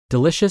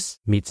Delicious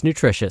meets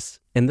nutritious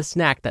in the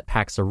snack that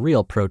packs a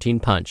real protein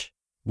punch.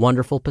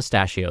 Wonderful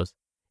Pistachios.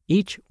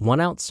 Each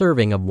 1-ounce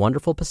serving of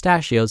Wonderful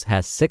Pistachios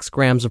has 6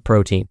 grams of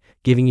protein,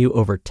 giving you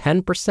over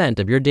 10%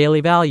 of your daily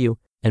value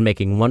and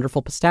making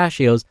Wonderful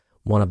Pistachios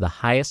one of the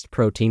highest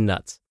protein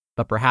nuts.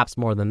 But perhaps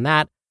more than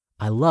that,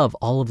 I love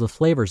all of the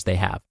flavors they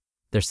have.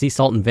 Their sea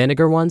salt and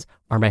vinegar ones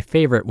are my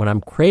favorite when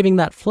I'm craving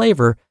that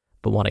flavor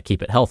but want to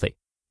keep it healthy.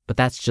 But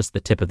that's just the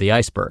tip of the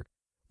iceberg.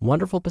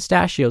 Wonderful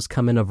Pistachios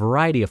come in a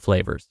variety of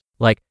flavors,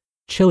 like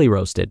chili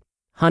roasted,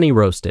 honey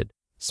roasted,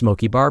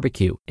 smoky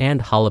barbecue,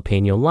 and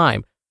jalapeno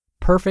lime,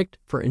 perfect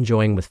for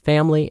enjoying with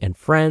family and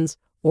friends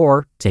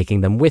or taking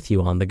them with you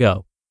on the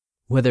go.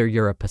 Whether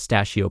you're a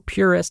pistachio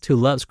purist who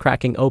loves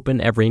cracking open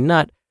every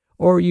nut,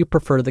 or you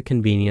prefer the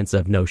convenience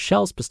of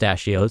no-shells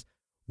pistachios,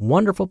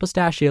 Wonderful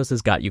Pistachios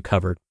has got you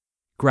covered.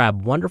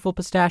 Grab Wonderful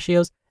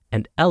Pistachios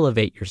and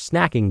elevate your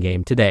snacking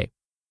game today.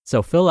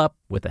 So fill up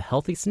with a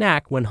healthy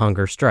snack when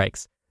hunger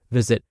strikes.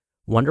 Visit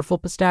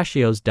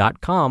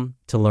wonderfulpistachios.com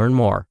to learn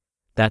more.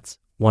 That's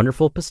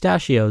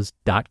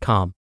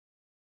wonderfulpistachios.com.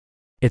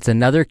 It's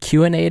another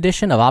Q&A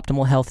edition of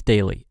Optimal Health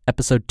Daily,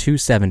 episode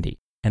 270,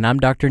 and I'm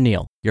Dr.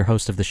 Neil, your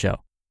host of the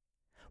show.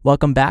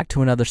 Welcome back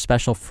to another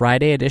special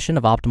Friday edition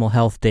of Optimal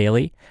Health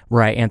Daily,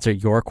 where I answer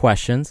your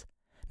questions.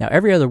 Now,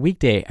 every other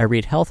weekday, I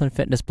read health and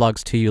fitness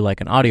blogs to you like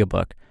an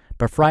audiobook,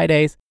 but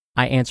Fridays,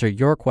 I answer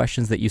your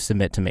questions that you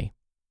submit to me.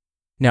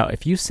 Now,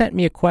 if you sent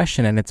me a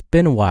question and it's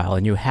been a while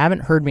and you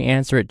haven't heard me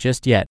answer it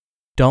just yet,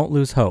 don't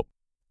lose hope.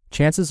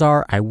 Chances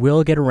are I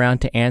will get around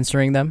to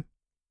answering them.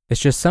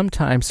 It's just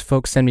sometimes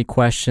folks send me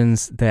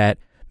questions that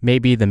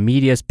maybe the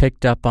media's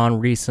picked up on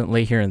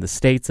recently, here in the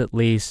States at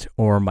least,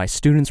 or my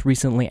students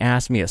recently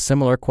asked me a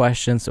similar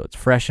question, so it's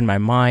fresh in my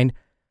mind.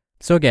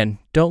 So again,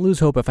 don't lose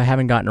hope if I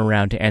haven't gotten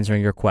around to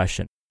answering your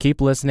question. Keep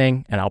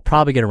listening, and I'll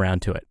probably get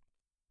around to it.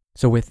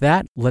 So with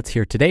that, let's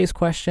hear today's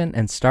question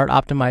and start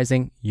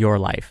optimizing your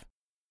life.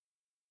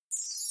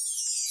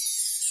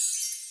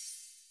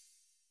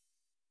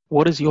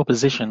 What is your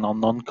position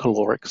on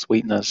non-caloric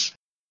sweeteners?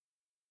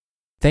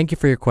 Thank you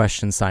for your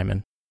question,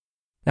 Simon.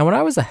 Now, when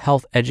I was a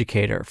health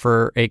educator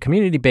for a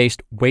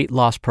community-based weight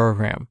loss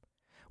program,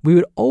 we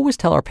would always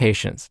tell our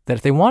patients that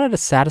if they wanted to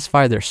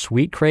satisfy their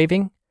sweet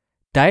craving,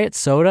 diet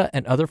soda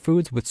and other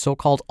foods with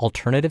so-called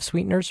alternative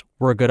sweeteners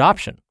were a good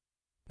option.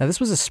 Now, this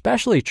was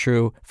especially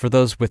true for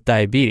those with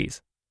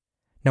diabetes.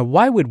 Now,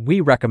 why would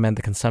we recommend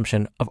the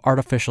consumption of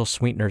artificial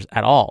sweeteners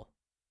at all?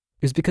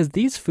 Is because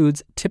these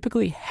foods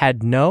typically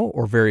had no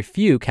or very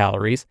few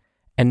calories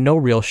and no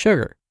real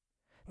sugar.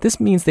 This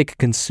means they could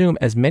consume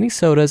as many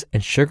sodas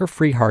and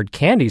sugar-free hard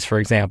candies, for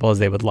example, as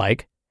they would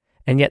like,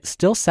 and yet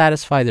still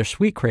satisfy their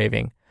sweet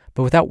craving,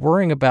 but without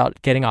worrying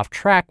about getting off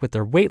track with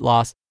their weight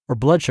loss or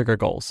blood sugar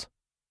goals.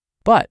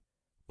 But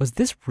was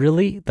this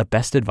really the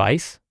best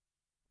advice?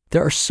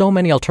 There are so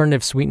many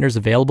alternative sweeteners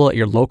available at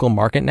your local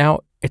market now,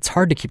 it's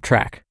hard to keep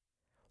track.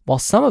 While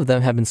some of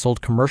them have been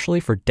sold commercially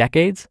for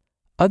decades,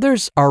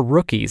 others are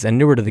rookies and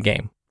newer to the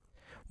game.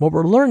 What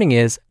we're learning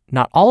is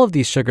not all of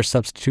these sugar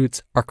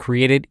substitutes are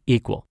created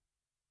equal.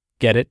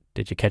 Get it?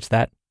 Did you catch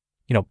that?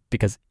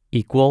 Because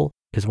equal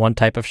is one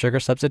type of sugar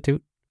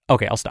substitute?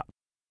 Okay, I'll stop.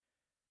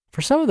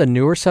 For some of the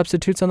newer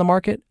substitutes on the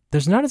market,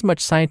 there's not as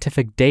much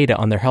scientific data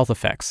on their health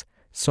effects,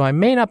 so I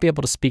may not be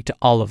able to speak to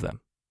all of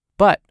them.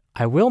 But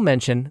I will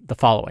mention the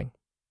following.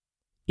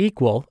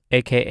 Equal,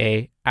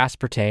 aka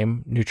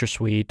aspartame,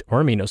 NutraSweet,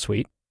 or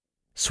AminoSweet,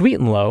 Sweet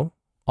and Low,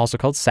 also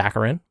called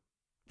saccharin,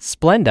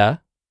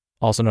 Splenda,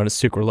 also known as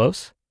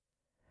sucralose,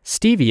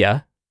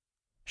 stevia,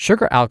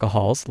 sugar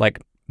alcohols like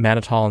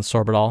mannitol and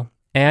sorbitol,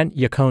 and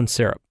Yacon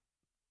syrup.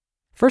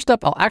 First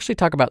up, I'll actually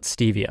talk about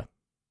stevia.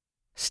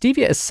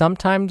 Stevia is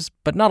sometimes,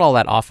 but not all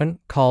that often,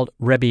 called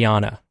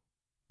Rebiana.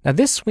 Now,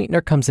 this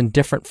sweetener comes in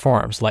different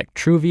forms like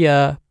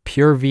Truvia,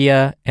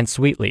 Purevia, and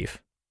Sweet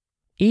Leaf.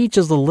 Each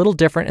is a little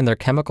different in their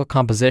chemical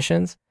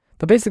compositions,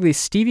 but basically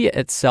stevia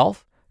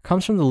itself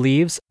comes from the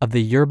leaves of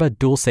the Yerba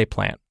dulce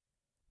plant.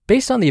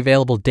 Based on the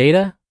available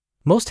data,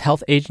 most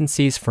health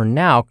agencies for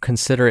now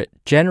consider it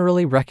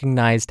generally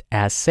recognized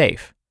as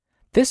safe.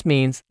 This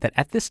means that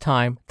at this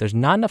time, there's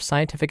not enough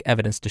scientific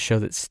evidence to show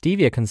that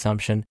stevia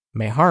consumption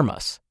may harm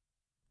us.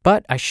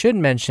 But I should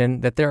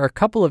mention that there are a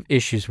couple of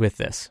issues with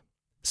this.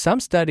 Some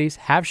studies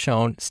have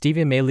shown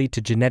stevia may lead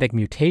to genetic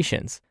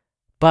mutations,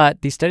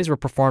 but these studies were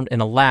performed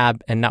in a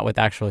lab and not with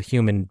actual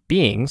human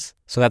beings,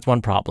 so that's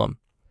one problem.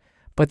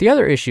 But the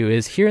other issue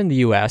is here in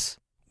the US,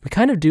 we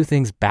kind of do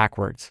things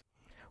backwards.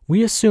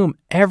 We assume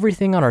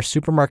everything on our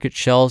supermarket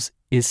shelves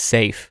is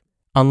safe,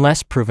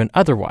 unless proven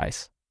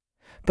otherwise.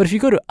 But if you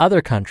go to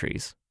other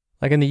countries,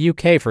 like in the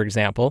UK, for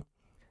example,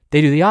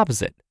 they do the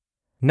opposite.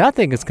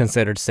 Nothing is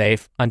considered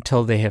safe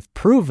until they have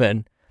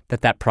proven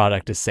that that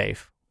product is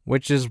safe,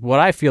 which is what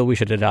I feel we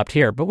should adopt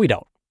here, but we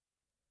don't.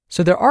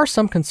 So there are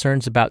some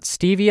concerns about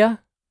stevia,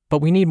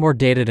 but we need more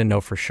data to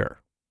know for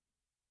sure.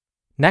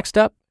 Next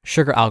up,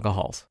 sugar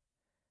alcohols.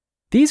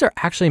 These are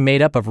actually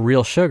made up of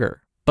real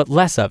sugar, but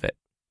less of it.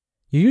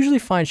 You usually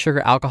find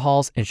sugar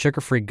alcohols in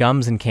sugar-free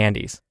gums and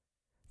candies.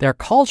 They're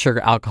called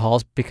sugar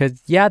alcohols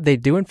because, yeah, they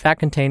do in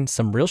fact contain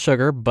some real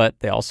sugar, but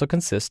they also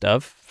consist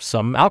of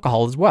some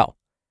alcohol as well.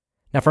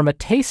 Now, from a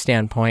taste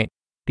standpoint,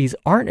 these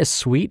aren't as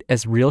sweet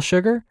as real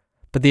sugar,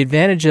 but the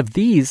advantage of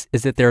these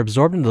is that they're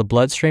absorbed into the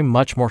bloodstream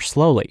much more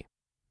slowly.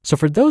 So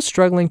for those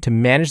struggling to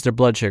manage their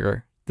blood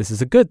sugar, this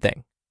is a good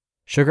thing.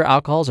 Sugar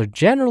alcohols are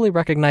generally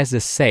recognized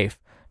as safe,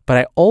 but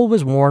I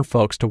always warn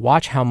folks to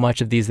watch how much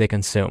of these they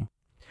consume.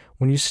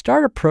 When you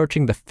start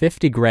approaching the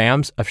 50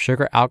 grams of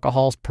sugar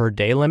alcohols per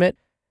day limit,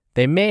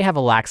 they may have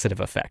a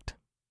laxative effect.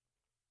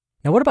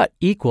 Now, what about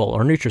Equal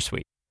or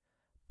NutraSweet?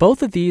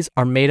 Both of these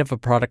are made of a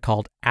product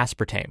called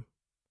aspartame.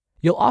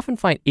 You'll often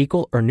find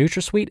Equal or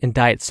NutraSweet in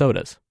diet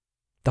sodas.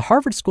 The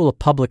Harvard School of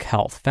Public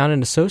Health found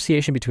an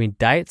association between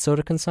diet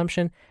soda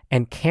consumption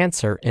and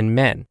cancer in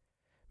men,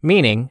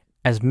 meaning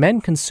as men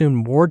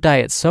consumed more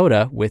diet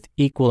soda with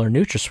Equal or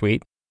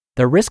NutraSweet,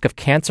 their risk of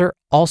cancer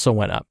also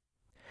went up.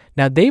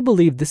 Now, they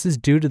believe this is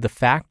due to the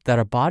fact that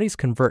our bodies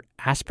convert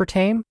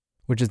aspartame,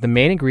 which is the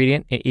main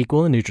ingredient in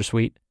Equal and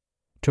NutraSweet,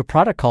 to a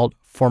product called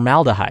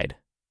formaldehyde.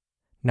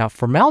 Now,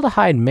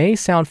 formaldehyde may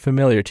sound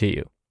familiar to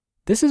you.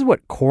 This is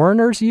what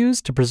coroners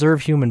use to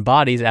preserve human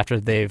bodies after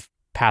they've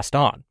passed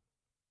on.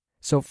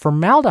 So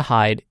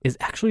formaldehyde is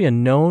actually a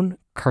known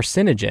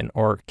carcinogen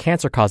or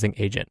cancer-causing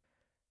agent.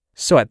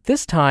 So at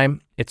this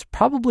time, it's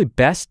probably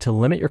best to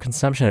limit your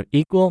consumption of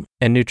Equal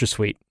and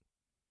NutraSweet.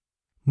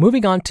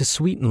 Moving on to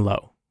Sweet and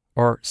Low,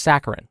 or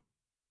saccharin.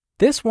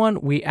 This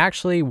one we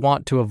actually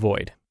want to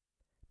avoid.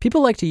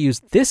 People like to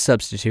use this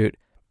substitute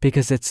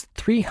because it's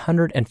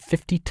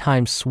 350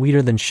 times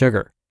sweeter than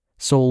sugar,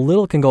 so a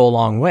little can go a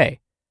long way.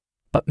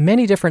 But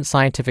many different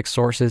scientific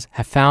sources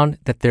have found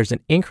that there's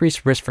an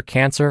increased risk for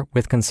cancer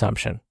with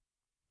consumption.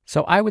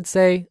 So I would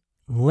say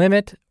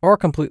limit or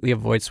completely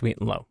avoid Sweet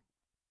and Low.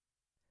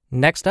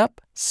 Next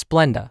up,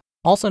 Splenda,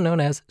 also known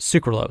as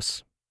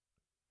sucralose.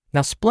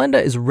 Now,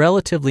 Splenda is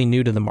relatively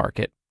new to the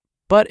market,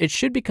 but it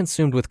should be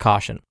consumed with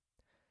caution.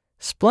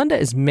 Splenda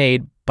is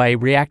made by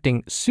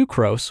reacting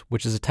sucrose,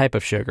 which is a type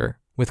of sugar,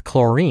 with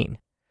chlorine.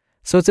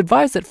 So it's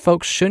advised that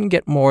folks shouldn't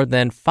get more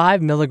than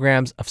 5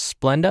 milligrams of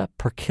Splenda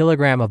per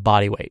kilogram of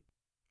body weight.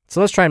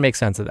 So let's try and make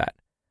sense of that.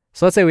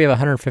 So let's say we have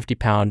a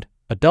 150-pound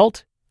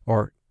adult,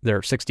 or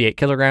they're 68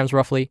 kilograms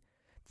roughly.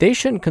 They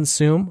shouldn't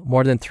consume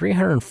more than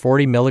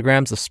 340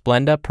 milligrams of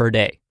Splenda per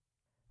day.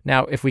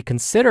 Now, if we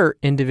consider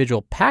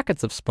individual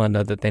packets of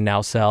Splenda that they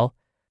now sell,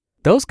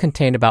 those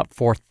contain about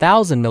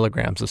 4,000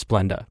 milligrams of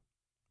Splenda.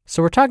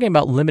 So we're talking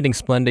about limiting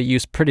Splenda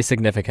use pretty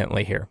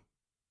significantly here.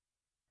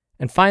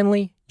 And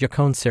finally,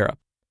 Yacon syrup.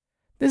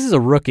 This is a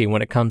rookie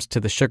when it comes to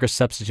the sugar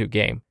substitute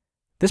game.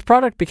 This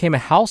product became a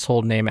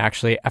household name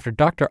actually after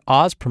Dr.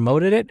 Oz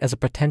promoted it as a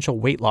potential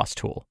weight loss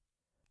tool.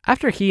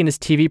 After he and his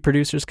TV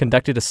producers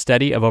conducted a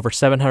study of over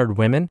 700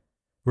 women,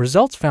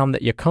 results found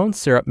that Yacon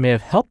syrup may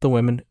have helped the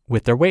women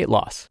with their weight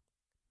loss.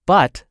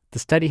 But the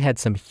study had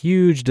some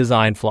huge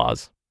design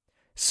flaws.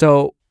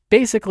 So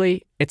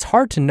basically, it's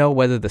hard to know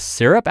whether the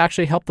syrup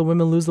actually helped the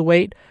women lose the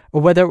weight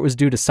or whether it was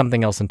due to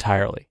something else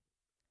entirely.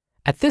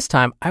 At this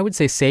time, I would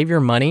say save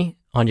your money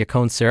on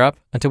Yacon syrup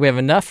until we have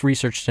enough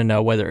research to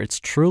know whether it's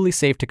truly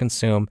safe to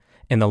consume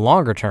in the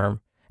longer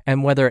term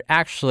and whether it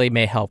actually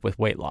may help with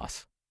weight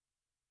loss.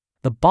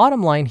 The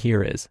bottom line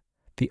here is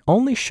the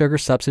only sugar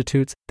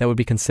substitutes that would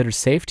be considered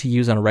safe to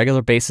use on a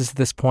regular basis at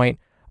this point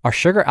are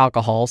sugar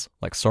alcohols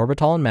like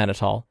sorbitol and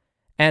mannitol,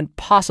 and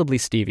possibly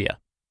stevia.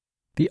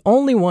 The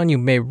only one you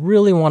may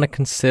really want to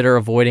consider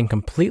avoiding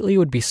completely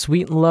would be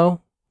Sweet and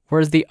Low,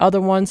 whereas the other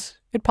ones,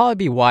 it'd probably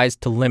be wise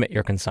to limit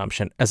your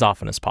consumption as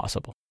often as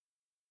possible.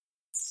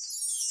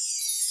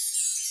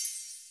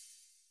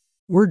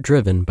 We're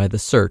driven by the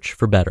search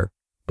for better,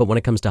 but when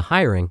it comes to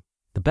hiring,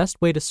 the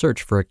best way to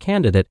search for a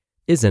candidate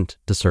isn't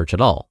to search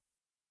at all.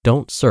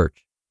 Don't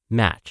search,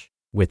 match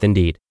with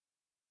Indeed.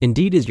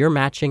 Indeed is your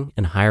matching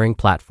and hiring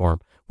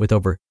platform with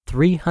over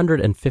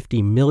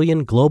 350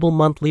 million global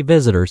monthly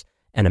visitors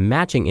and a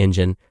matching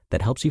engine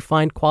that helps you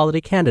find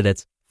quality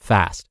candidates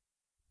fast.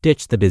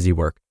 Ditch the busy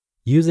work.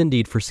 Use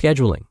Indeed for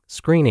scheduling,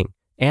 screening,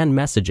 and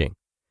messaging.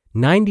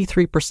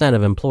 93%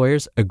 of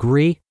employers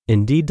agree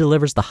Indeed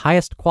delivers the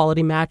highest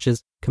quality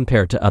matches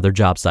compared to other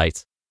job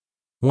sites.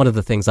 One of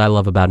the things I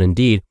love about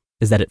Indeed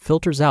is that it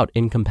filters out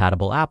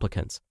incompatible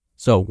applicants.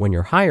 So when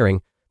you're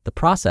hiring, the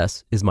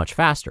process is much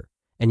faster,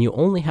 and you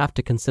only have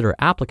to consider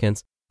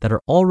applicants that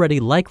are already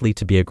likely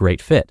to be a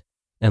great fit.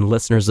 And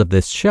listeners of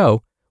this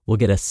show will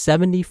get a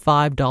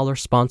 $75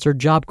 sponsored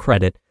job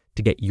credit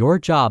to get your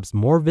jobs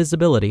more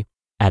visibility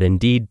at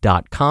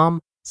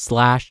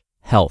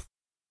Indeed.com/health.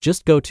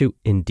 Just go to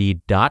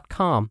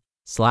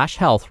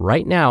Indeed.com/health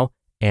right now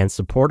and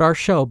support our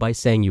show by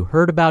saying you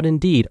heard about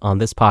Indeed on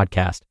this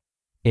podcast.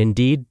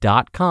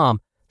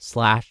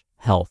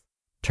 Indeed.com/health.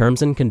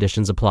 Terms and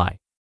conditions apply.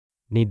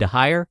 Need to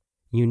hire?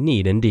 You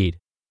need Indeed.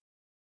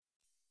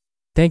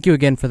 Thank you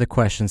again for the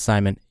question,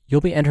 Simon.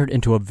 You'll be entered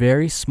into a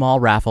very small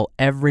raffle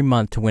every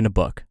month to win a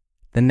book.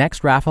 The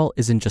next raffle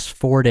is in just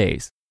 4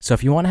 days. So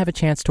if you want to have a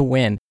chance to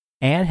win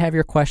and have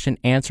your question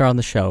answered on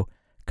the show,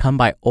 come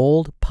by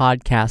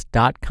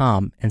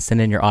oldpodcast.com and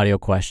send in your audio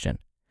question.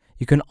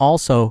 You can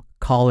also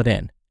call it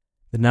in.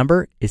 The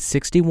number is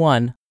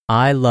 61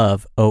 I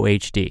love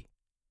OHD.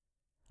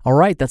 All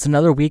right, that's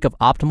another week of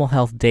Optimal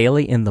Health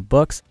Daily in the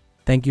books.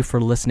 Thank you for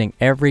listening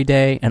every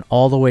day and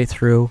all the way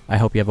through. I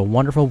hope you have a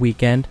wonderful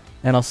weekend,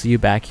 and I'll see you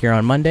back here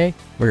on Monday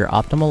where your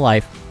optimal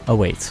life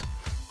awaits.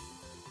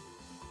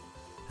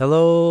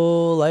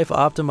 Hello, Life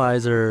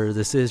Optimizer.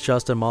 This is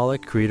Justin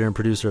Malik, creator and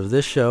producer of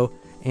this show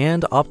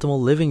and Optimal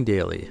Living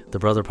Daily, the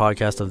brother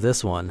podcast of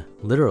this one.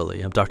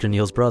 Literally, I'm Dr.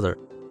 Neil's brother.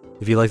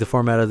 If you like the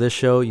format of this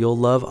show, you'll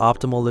love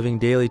Optimal Living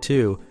Daily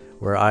too,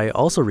 where I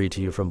also read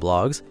to you from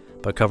blogs,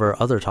 but cover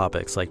other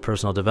topics like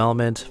personal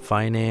development,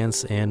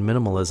 finance, and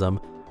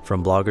minimalism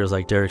from bloggers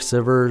like Derek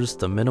Sivers,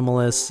 The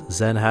Minimalists,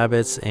 Zen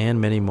Habits, and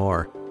many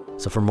more.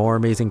 So for more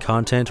amazing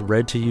content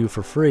read to you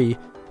for free,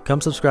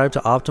 come subscribe to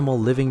Optimal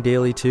Living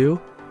Daily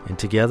too, and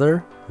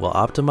together we'll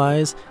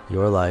optimize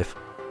your life.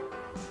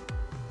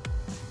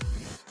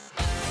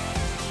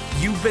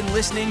 You've been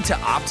listening to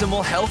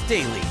Optimal Health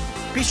Daily.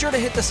 Be sure to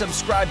hit the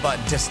subscribe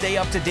button to stay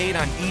up to date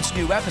on each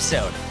new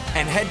episode,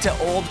 and head to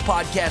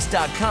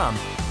oldpodcast.com.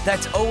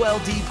 That's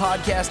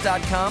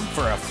oldpodcast.com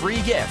for a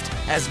free gift,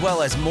 as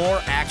well as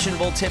more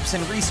actionable tips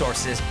and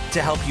resources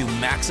to help you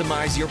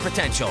maximize your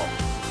potential.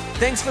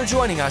 Thanks for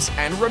joining us,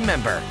 and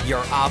remember,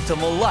 your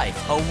optimal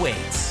life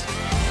awaits.